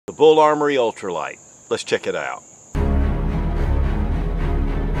Bul Armory Ultralight. Let's check it out.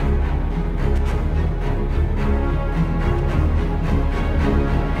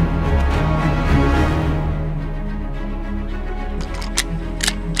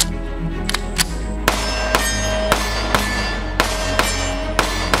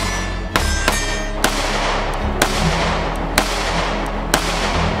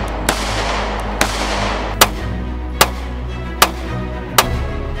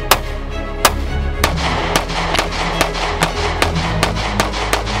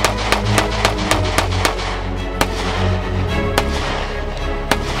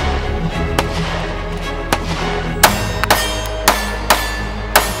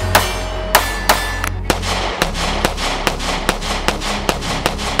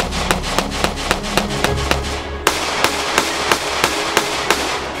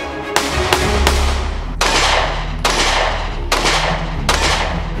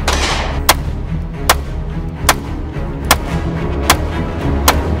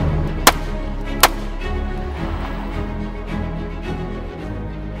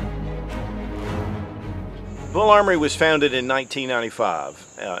 Bul Armory was founded in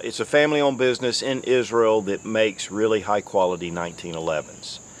 1995. It's a family-owned business in Israel that makes really high-quality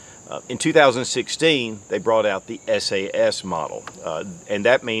 1911s. In 2016, they brought out the SAS model, and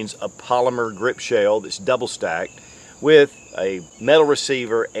that means a polymer grip shell that's double-stacked with a metal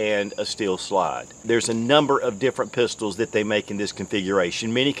receiver and a steel slide. There's a number of different pistols that they make in this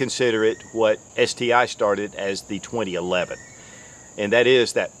configuration. Many consider it what STI started as the 2011. And that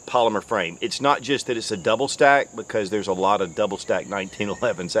is that polymer frame. It's not just that it's a double stack, because there's a lot of double stack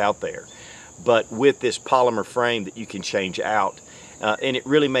 1911s out there, but with this polymer frame that you can change out, and it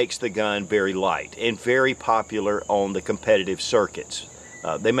really makes the gun very light and very popular on the competitive circuits.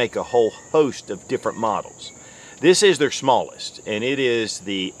 They make a whole host of different models. This is their smallest, and it is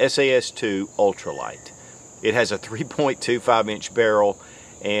the SAS2 Ultralight. It has a 3.25 inch barrel,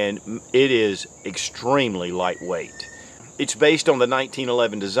 and it is extremely lightweight. It's based on the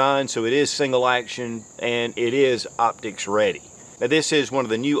 1911 design, so it is single action and it is optics ready. Now this is one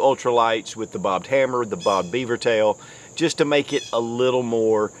of the new ultralights with the bobbed hammer, the bobbed beaver tail, just to make it a little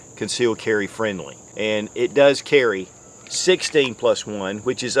more concealed carry friendly. And it does carry 16+1,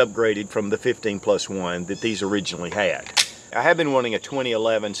 which is upgraded from the 15+1 that these originally had. I have been wanting a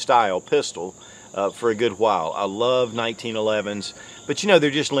 2011 style pistol for a good while. I love 1911s, but you know, they're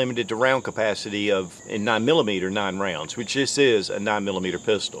just limited to round capacity of, in 9mm, 9 rounds, which this is a 9mm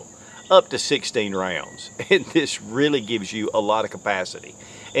pistol, up to 16 rounds. And this really gives you a lot of capacity.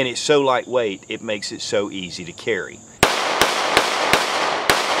 And it's so lightweight, it makes it so easy to carry.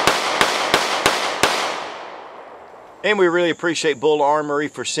 And we really appreciate Bul Armory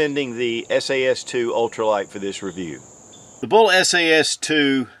for sending the SAS2 Ultralight for this review. The Bul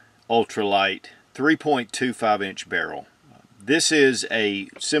SAS2 Ultralight 3.25 inch barrel. This is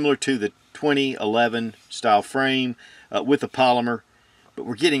similar to the 2011 style frame with a polymer, but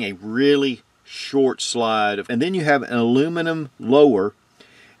we're getting a really short slide. And then you have an aluminum lower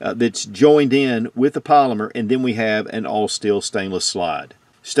that's joined in with the polymer, and then we have an all steel stainless slide.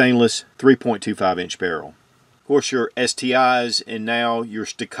 Stainless 3.25 inch barrel. Of course, your STIs and now your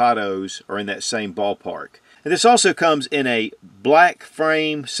Staccatos are in that same ballpark. And this also comes in a black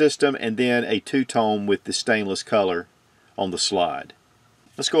frame system and then a two-tone with the stainless color on the slide.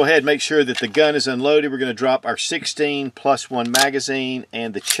 Let's go ahead and make sure that the gun is unloaded. We're going to drop our 16+1 magazine,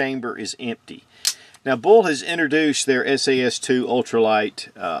 and the chamber is empty. Now, Bul has introduced their SAS2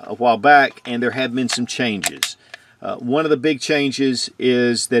 Ultralight a while back, and there have been some changes. One of the big changes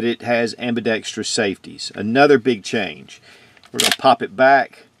is that it has ambidextrous safeties. Another big change, we're going to pop it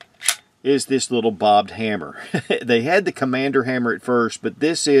back, is this little bobbed hammer. They had the commander hammer at first, but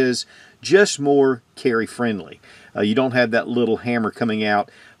this is just more carry friendly. You don't have that little hammer coming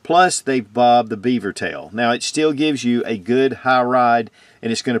out. Plus, they've bobbed the beaver tail. Now, it still gives you a good high ride,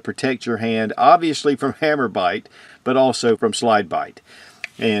 and it's going to protect your hand, obviously from hammer bite, but also from slide bite.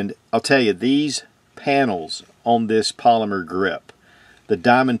 And I'll tell you, these panels on this polymer grip, the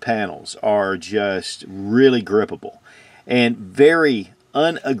diamond panels, are just really grippable and very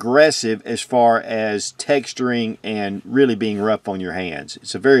unaggressive as far as texturing and really being rough on your hands.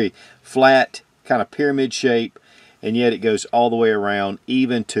 It's a very flat kind of pyramid shape, and yet it goes all the way around,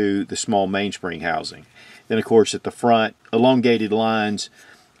 even to the small mainspring housing. Then of course at the front, elongated lines,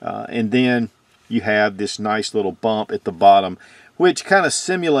 and then you have this nice little bump at the bottom, which kind of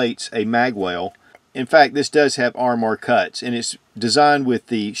simulates a magwell. In fact, this does have RMR cuts, and it's designed with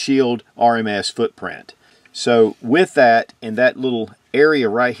the Shield RMS footprint. So with that, and that little area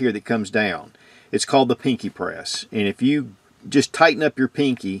right here that comes down, it's called the pinky press. And if you just tighten up your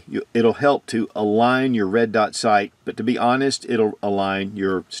pinky, it'll help to align your red dot sight, but to be honest, it'll align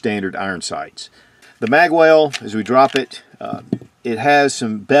your standard iron sights. The mag well, as we drop it, it has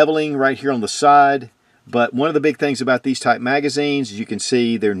some beveling right here on the side, but one of the big things about these type magazines is you can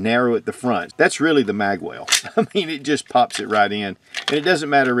see they're narrow at the front. That's really the mag well. I mean, it just pops it right in, and it doesn't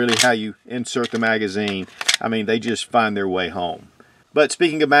matter really how you insert the magazine. I mean, they just find their way home. But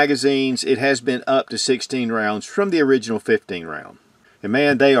speaking of magazines, it has been up to 16 rounds from the original 15 round. And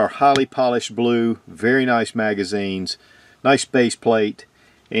man, they are highly polished blue, very nice magazines, nice base plate,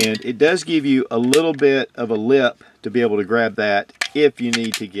 and it does give you a little bit of a lip to be able to grab that if you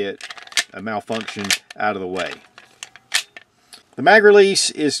need to get a malfunction out of the way. The mag release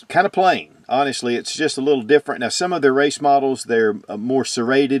is kind of plain. Honestly, it's just a little different. Now, some of their race models, they're more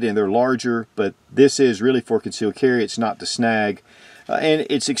serrated and they're larger, but this is really for concealed carry. It's not to snag. And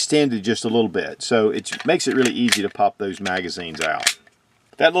it's extended just a little bit, so it makes it really easy to pop those magazines out.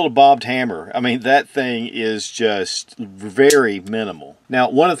 That little bobbed hammer, I mean, that thing is just very minimal. Now,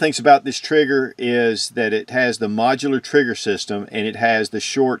 one of the things about this trigger is that it has the modular trigger system, and it has the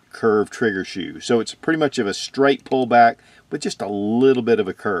short curved trigger shoe. So it's pretty much of a straight pullback with just a little bit of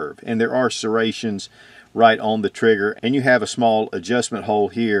a curve. And there are serrations right on the trigger, and you have a small adjustment hole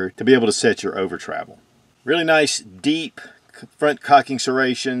here to be able to set your over travel. Really nice, deep front cocking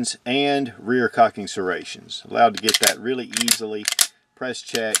serrations and rear cocking serrations. Allowed to get that really easily. Press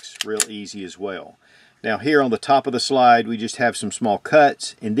checks real easy as well. Now here on the top of the slide we just have some small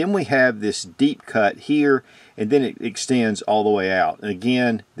cuts, and then we have this deep cut here, and then it extends all the way out. And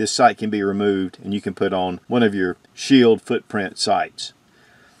again, this sight can be removed and you can put on one of your shield footprint sights.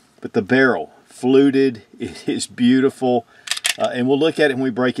 But the barrel, fluted, it is beautiful, and we'll look at it when we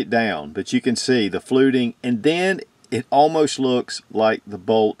break it down, but you can see the fluting, and then it almost looks like the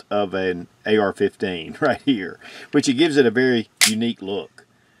bolt of an AR-15 right here, which it gives it a very unique look.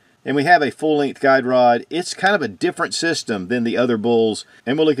 And we have a full-length guide rod. It's kind of a different system than the other Bulls,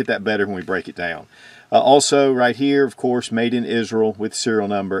 and we'll look at that better when we break it down. Also, right here, of course, made in Israel with serial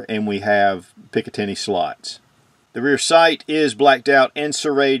number, and we have Picatinny slots. The rear sight is blacked out and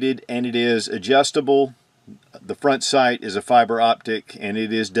serrated, and it is adjustable. The front sight is a fiber optic, and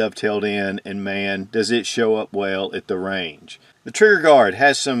it is dovetailed in, and man, does it show up well at the range. The trigger guard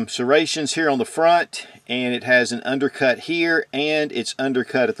has some serrations here on the front, and it has an undercut here, and it's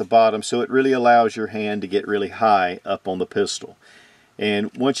undercut at the bottom, so it really allows your hand to get really high up on the pistol.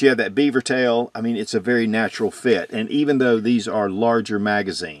 And once you have that beaver tail, I mean, it's a very natural fit. And even though these are larger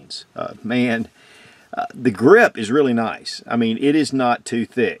magazines, the grip is really nice. I mean, it is not too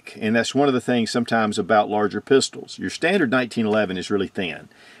thick, and that's one of the things sometimes about larger pistols. Your standard 1911 is really thin,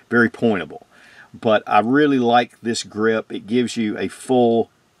 very pointable, but I really like this grip. It gives you a full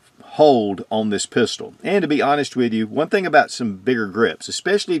hold on this pistol. And to be honest with you, one thing about some bigger grips,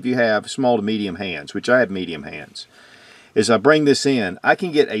 especially if you have small to medium hands, which I have medium hands, is I bring this in, I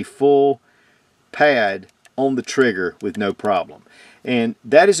can get a full pad on the trigger with no problem. And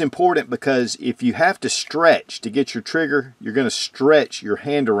that is important because if you have to stretch to get your trigger, you're going to stretch your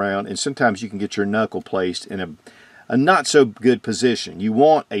hand around, and sometimes you can get your knuckle placed in a not so good position. You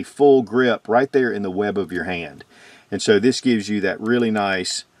want a full grip right there in the web of your hand. And so this gives you that really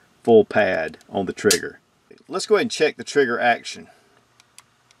nice full pad on the trigger. Let's go ahead and check the trigger action.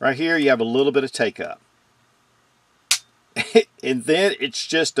 Right here you have a little bit of take up. And then it's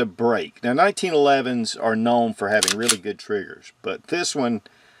just a break. Now 1911s are known for having really good triggers, but this one,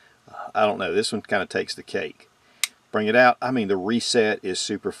 I don't know, this one kind of takes the cake. Bring it out, I mean, the reset is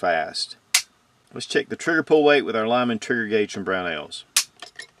super fast. Let's check the trigger pull weight with our Lyman trigger gauge from Brownells.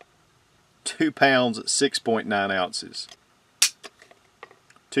 2 pounds, 6.9 ounces.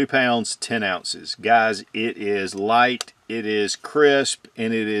 2 pounds, 10 ounces. Guys, it is light, it is crisp,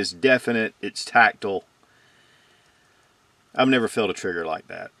 and it is definite, it's tactile. I've never felt a trigger like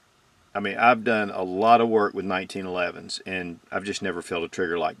that. I mean, I've done a lot of work with 1911s, and I've just never felt a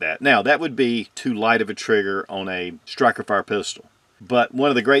trigger like that. Now, that would be too light of a trigger on a striker fire pistol. But one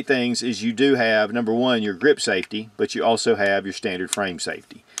of the great things is you do have, number one, your grip safety, but you also have your standard frame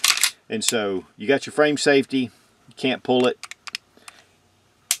safety. And so you got your frame safety, you can't pull it.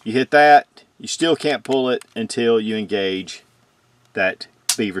 You hit that, you still can't pull it until you engage that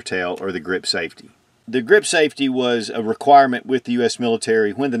beaver tail or the grip safety. The grip safety was a requirement with the U.S.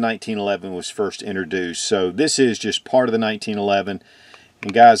 military when the 1911 was first introduced. So this is just part of the 1911.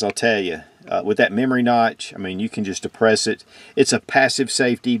 And guys, I'll tell you, with that memory notch, I mean, you can just depress it. It's a passive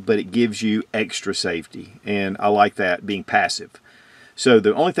safety, but it gives you extra safety. And I like that, being passive. So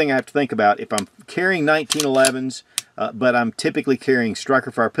the only thing I have to think about, if I'm carrying 1911s, but I'm typically carrying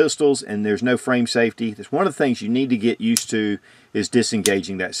striker fire pistols, and there's no frame safety. That's one of the things you need to get used to, is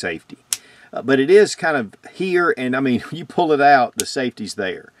disengaging that safety. But it is kind of here, and I mean, you pull it out, the safety's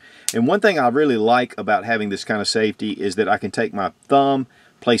there. And one thing I really like about having this kind of safety is that I can take my thumb,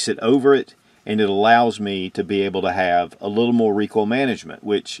 place it over it, and it allows me to be able to have a little more recoil management,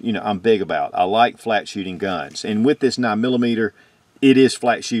 which, you know, I'm big about. I like flat shooting guns, and with this 9mm, it is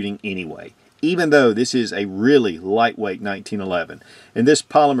flat shooting anyway, even though this is a really lightweight 1911. And this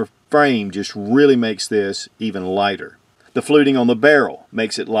polymer frame just really makes this even lighter. The fluting on the barrel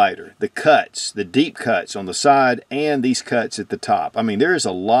makes it lighter. The cuts, the deep cuts on the side, and these cuts at the top. I mean, there is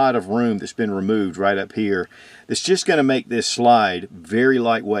a lot of room that's been removed right up here that's just going to make this slide very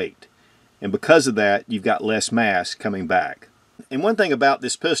lightweight. And because of that, you've got less mass coming back. And one thing about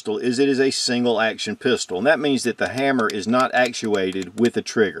this pistol is it is a single action pistol, and that means that the hammer is not actuated with a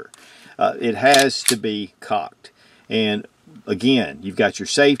trigger. It has to be cocked. And again, you've got your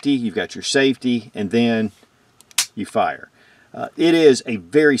safety, and then you fire. It is a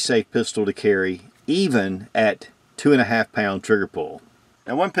very safe pistol to carry, even at 2.5 pound trigger pull.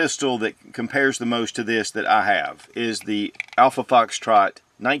 Now, one pistol that compares the most to this that I have is the Alpha Foxtrot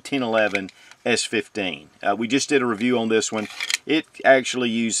 1911 S15. We just did a review on this one. It actually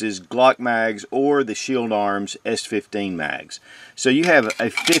uses Glock mags or the Shield Arms S15 mags. So you have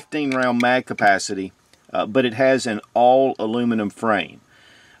a 15 round mag capacity, but it has an all aluminum frame.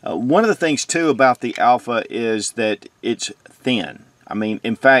 One of the things too about the Alpha is that it's thin. I mean,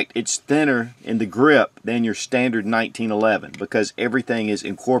 in fact, it's thinner in the grip than your standard 1911 because everything is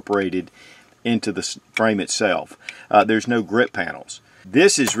incorporated into the frame itself. There's no grip panels.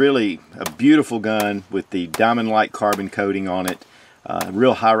 This is really a beautiful gun with the diamond-like carbon coating on it,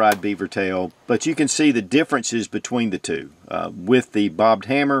 real high-ride beaver tail, but you can see the differences between the two with the bobbed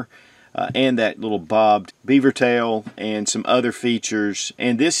hammer and that little bobbed beaver tail and some other features.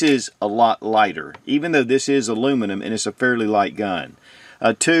 And this is a lot lighter, even though this is aluminum and it's a fairly light gun.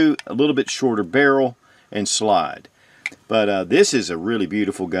 Two, a little bit shorter barrel and slide. But this is a really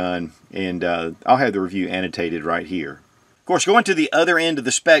beautiful gun, and I'll have the review annotated right here. Of course, going to the other end of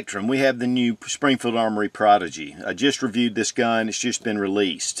the spectrum, we have the new Springfield Armory Prodigy. I just reviewed this gun. It's just been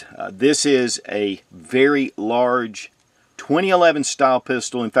released. This is a very large 2011 style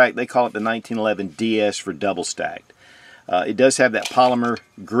pistol. In fact, they call it the 1911 DS for double stacked. It does have that polymer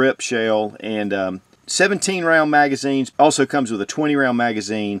grip shell and 17 round magazines. Also comes with a 20 round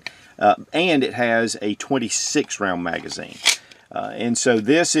magazine, and it has a 26 round magazine. And so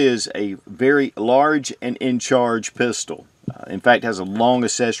this is a very large and in charge pistol. In fact, it has a long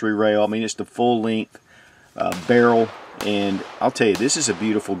accessory rail. I mean, it's the full length barrel, and I'll tell you, this is a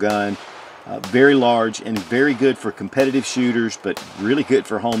beautiful gun. Very large and very good for competitive shooters, but really good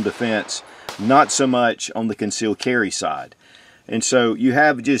for home defense. Not so much on the concealed carry side. And so you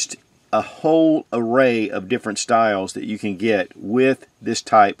have just a whole array of different styles that you can get with this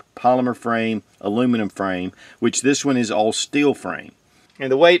type polymer frame, aluminum frame, which this one is all steel frame.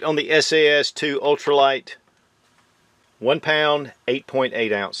 And the weight on the SAS2 Ultralight, 1 pound,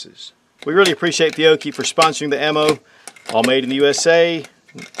 8.8 ounces. We really appreciate Fiocchi for sponsoring the ammo, all made in the USA,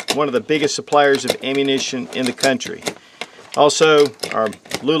 one of the biggest suppliers of ammunition in the country. Also, our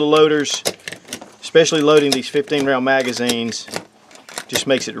Lula loaders, especially loading these 15 round magazines, just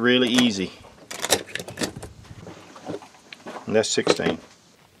makes it really easy. And that's 16.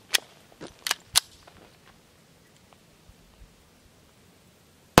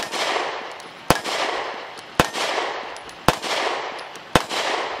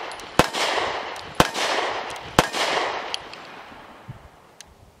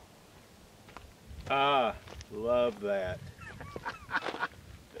 Ah, love that.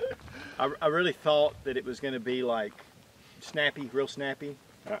 I really thought that it was going to be like snappy, real snappy.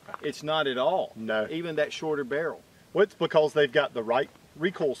 It's not at all. No. Even that shorter barrel. Well, it's because they've got the right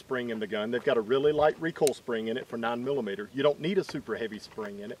recoil spring in the gun. They've got a really light recoil spring in it for 9mm. You don't need a super heavy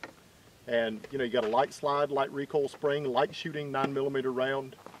spring in it. And you know, you got a light slide, light recoil spring, light shooting 9mm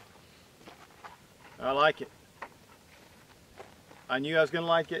round. I like it. I knew I was going to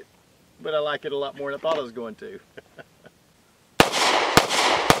like it, but I like it a lot more than I thought I was going to.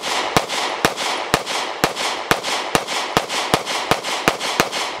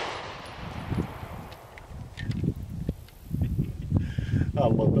 I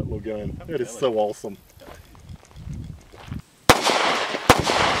love that little gun. It is so awesome.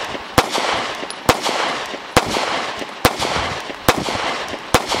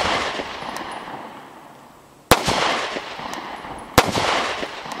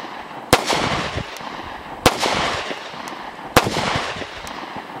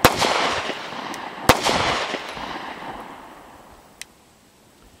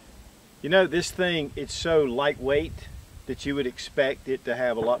 You know, this thing, it's so lightweight that you would expect it to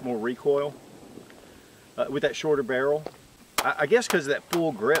have a lot more recoil with that shorter barrel. I guess because of that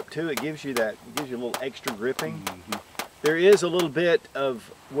full grip too, it gives you a little extra gripping. There is a little bit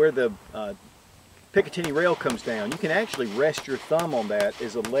of where the Picatinny rail comes down. You can actually rest your thumb on that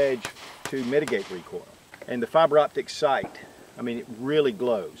as a ledge to mitigate recoil. And the fiber optic sight, I mean, it really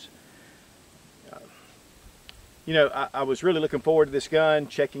glows. You know, I was really looking forward to this gun,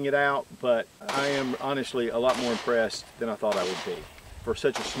 checking it out, but I am honestly a lot more impressed than I thought I would be for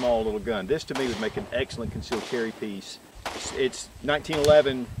such a small little gun. This to me would make an excellent concealed carry piece. It's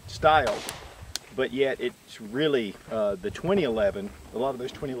 1911 style, but yet it's really the 2011, a lot of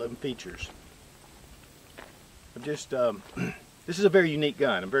those 2011 features. I'm just, this is a very unique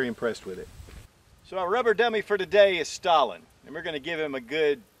gun. I'm very impressed with it. So our rubber dummy for today is Stalin, and we're going to give him a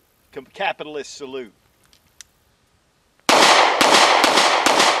good capitalist salute.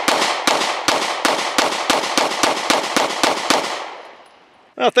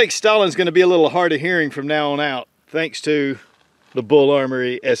 I think Stalin's going to be a little hard of hearing from now on out, thanks to the Bul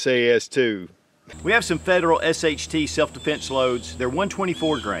Armory SAS 2. We have some Federal SHT self-defense loads. They're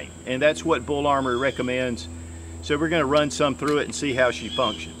 124 grain, and that's what Bul Armory recommends. So we're going to run some through it and see how she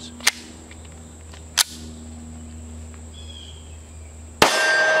functions.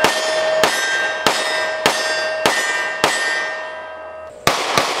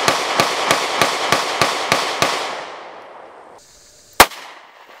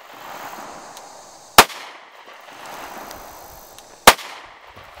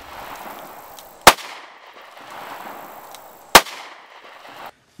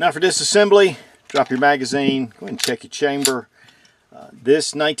 Now for disassembly, drop your magazine, go ahead and check your chamber.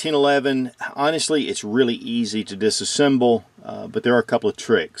 This 1911, honestly, it's really easy to disassemble, but there are a couple of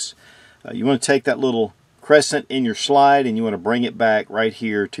tricks. You want to take that little crescent in your slide and you want to bring it back right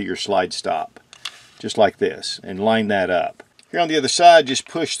here to your slide stop, just like this, and line that up. Here on the other side, just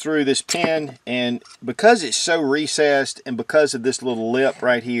push through this pin, and because it's so recessed and because of this little lip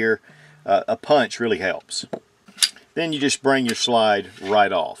right here, a punch really helps. Then you just bring your slide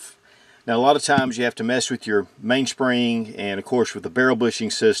right off. Now a lot of times you have to mess with your mainspring and of course with the barrel bushing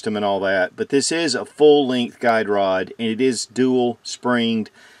system and all that, but this is a full length guide rod and it is dual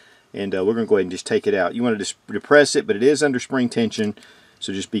springed, and we're going to go ahead and just take it out. You want to just depress it, but it is under spring tension,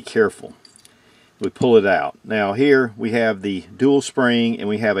 so just be careful. We pull it out. Now here we have the dual spring and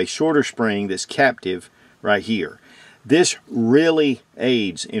we have a shorter spring that's captive right here. This really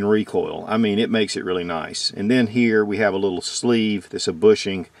aids in recoil. I mean, it makes it really nice. And then here we have a little sleeve that's a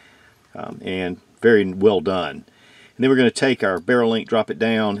bushing, and very well done. And then we're going to take our barrel link, drop it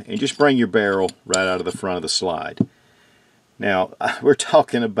down, and just bring your barrel right out of the front of the slide. Now, we're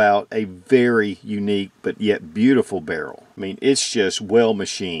talking about a very unique but yet beautiful barrel. I mean, it's just well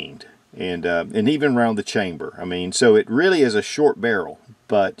machined, and even around the chamber. I mean, so it really is a short barrel,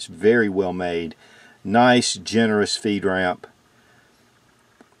 but it's very well made. Nice, generous feed ramp.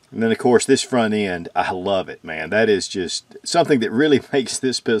 And then, of course, this front end, I love it, man. That is just something that really makes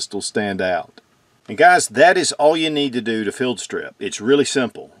this pistol stand out. And guys, that is all you need to do to field strip. It's really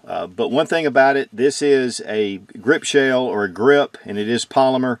simple. But one thing about it, this is a grip shell or a grip, and it is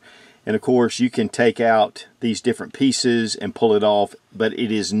polymer. And of course, you can take out these different pieces and pull it off, but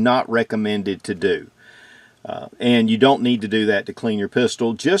it is not recommended to do. And you don't need to do that to clean your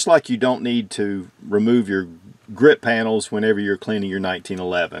pistol, just like you don't need to remove your grip panels whenever you're cleaning your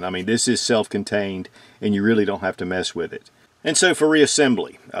 1911. I mean, this is self-contained and you really don't have to mess with it. And so for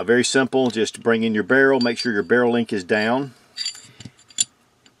reassembly, very simple, just bring in your barrel, make sure your barrel link is down,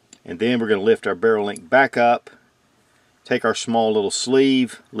 and then we're going to lift our barrel link back up, take our small little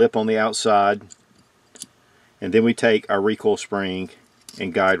sleeve, lip on the outside, and then we take our recoil spring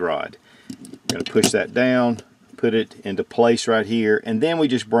and guide rod. We're going to push that down, put it into place right here, and then we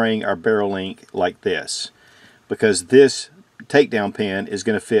just bring our barrel link like this, because this takedown pin is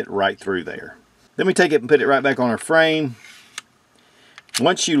going to fit right through there. Then we take it and put it right back on our frame.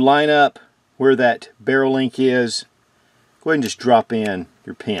 Once you line up where that barrel link is, go ahead and just drop in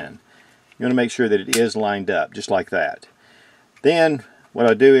your pin. You want to make sure that it is lined up, just like that. Then what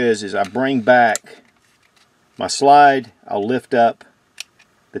I do is I bring back my slide, I'll lift up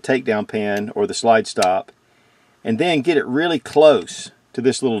the takedown pin or the slide stop, and then get it really close to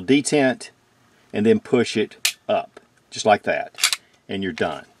this little detent and then push it up, just like that, and you're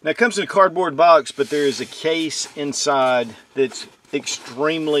done. Now it comes in a cardboard box, but there is a case inside that's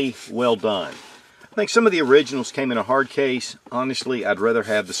extremely well done. I think some of the originals came in a hard case. Honestly, I'd rather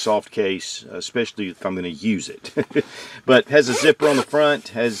have the soft case, especially if I'm going to use it. But has a zipper on the front,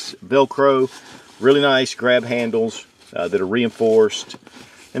 has Velcro, really nice grab handles that are reinforced.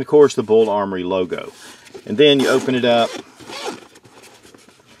 and of course the Bul Armory logo. And then you open it up.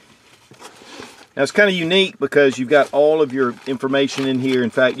 Now it's kind of unique because you've got all of your information in here. In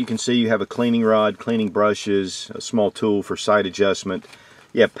fact, you can see you have a cleaning rod, cleaning brushes, a small tool for sight adjustment.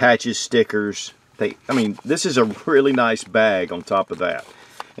 You have patches, stickers. I mean, this is a really nice bag on top of that.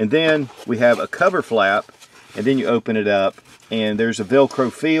 And then we have a cover flap, and then you open it up, and there's a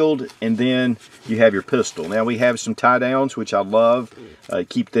Velcro field, and then you have your pistol. Now we have some tie downs, which I love.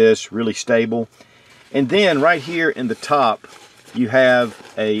 Keep this really stable. And then right here in the top, you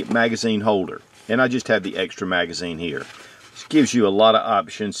have a magazine holder. And I just have the extra magazine here. This gives you a lot of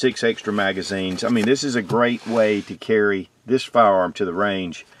options, 6 extra magazines. I mean, this is a great way to carry this firearm to the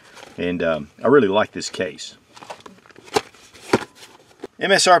range, and I really like this case.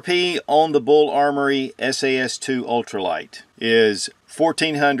 MSRP on the Bul Armory SAS2 Ultralight is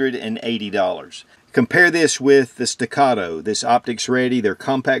 $1,480. Compare this with the Staccato, this optics ready, their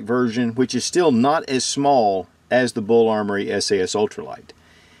compact version, which is still not as small as the Bul Armory SAS Ultralight.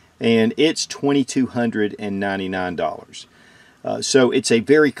 And it's $2,299. So it's a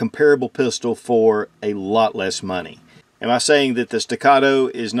very comparable pistol for a lot less money. Am I saying that the Staccato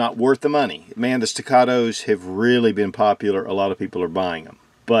is not worth the money? Man, the Staccatos have really been popular. A lot of people are buying them.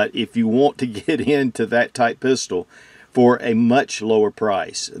 But if you want to get into that type pistol for a much lower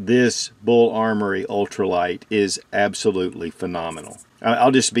price, this Bul Armory Ultralight is absolutely phenomenal. I'll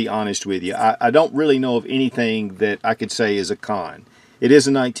just be honest with you. I don't really know of anything that I could say is a con. It is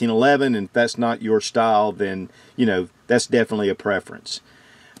a 1911, and if that's not your style, then, you know, that's definitely a preference.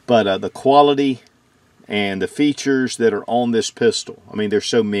 But the quality and the features that are on this pistol, I mean, there's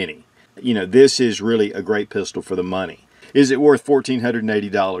so many. You know, this is really a great pistol for the money. Is it worth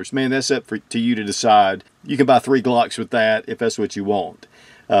 $1,480? Man, that's up to you to decide. You can buy 3 Glocks with that if that's what you want,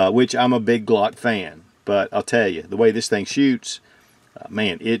 which I'm a big Glock fan. But I'll tell you, the way this thing shoots,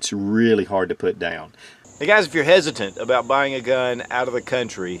 man, it's really hard to put down. Hey guys, if you're hesitant about buying a gun out of the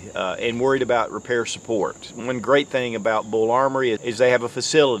country and worried about repair support, one great thing about Bul Armory is they have a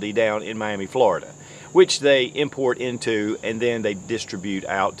facility down in Miami, Florida, which they import into and then they distribute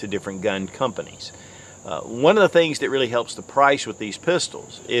out to different gun companies. One of the things that really helps the price with these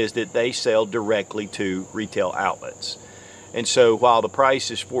pistols is that they sell directly to retail outlets. And so while the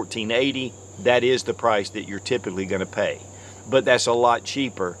price is $1,480, that is the price that you're typically going to pay. But that's a lot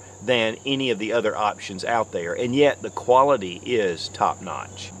cheaper than any of the other options out there, and yet the quality is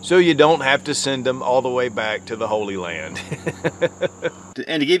top-notch. So you don't have to send them all the way back to the Holy Land.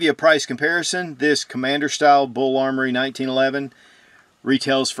 And to give you a price comparison, this Commander-style Bul Armory 1911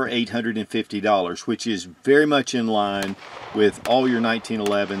 retails for $850, which is very much in line with all your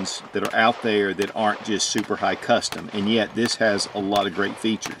 1911s that are out there that aren't just super high custom, and yet this has a lot of great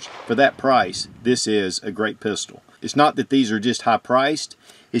features. For that price, this is a great pistol. It's not that these are just high-priced,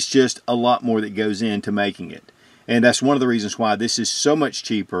 it's just a lot more that goes into making it. And that's one of the reasons why this is so much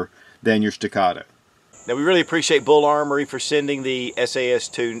cheaper than your Staccato. Now we really appreciate Bul Armory for sending the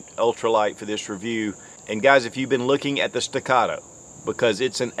SAS2 Ultralight for this review. And guys, if you've been looking at the Staccato, because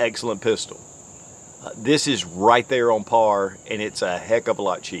it's an excellent pistol, this is right there on par, and it's a heck of a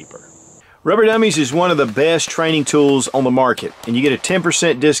lot cheaper. Rubber Dummies is one of the best training tools on the market, and you get a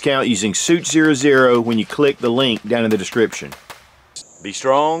 10% discount using Sootch00 when you click the link down in the description. Be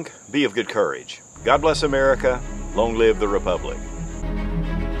strong, be of good courage. God bless America, long live the Republic.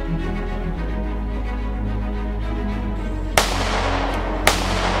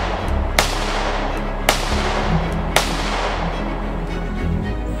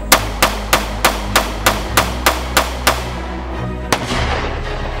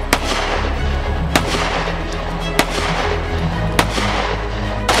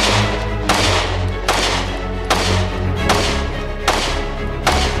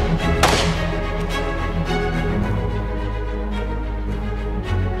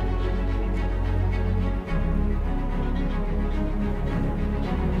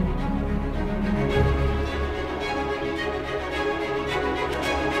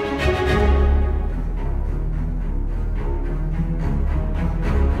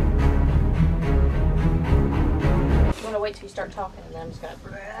 Wait till you start talking and then I'm just gonna...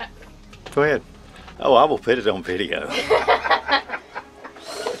 Go ahead. Oh, I will put it on video.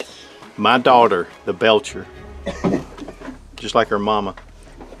 My daughter, the Belcher, just like her mama.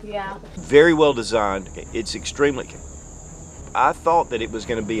 Yeah. Very well designed. It's extremely... I thought that it was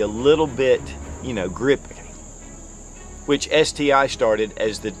going to be a little bit, you know, grippy, which STI started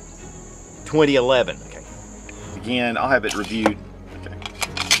as the 2011. Okay. Again, I'll have it reviewed. Okay.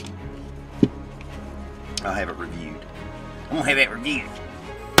 I'll have it reviewed. I'm gonna have it reviewed.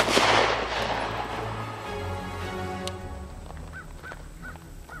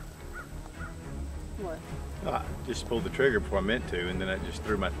 just pulled the trigger before I meant to, and then I just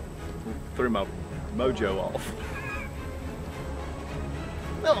threw my mojo off.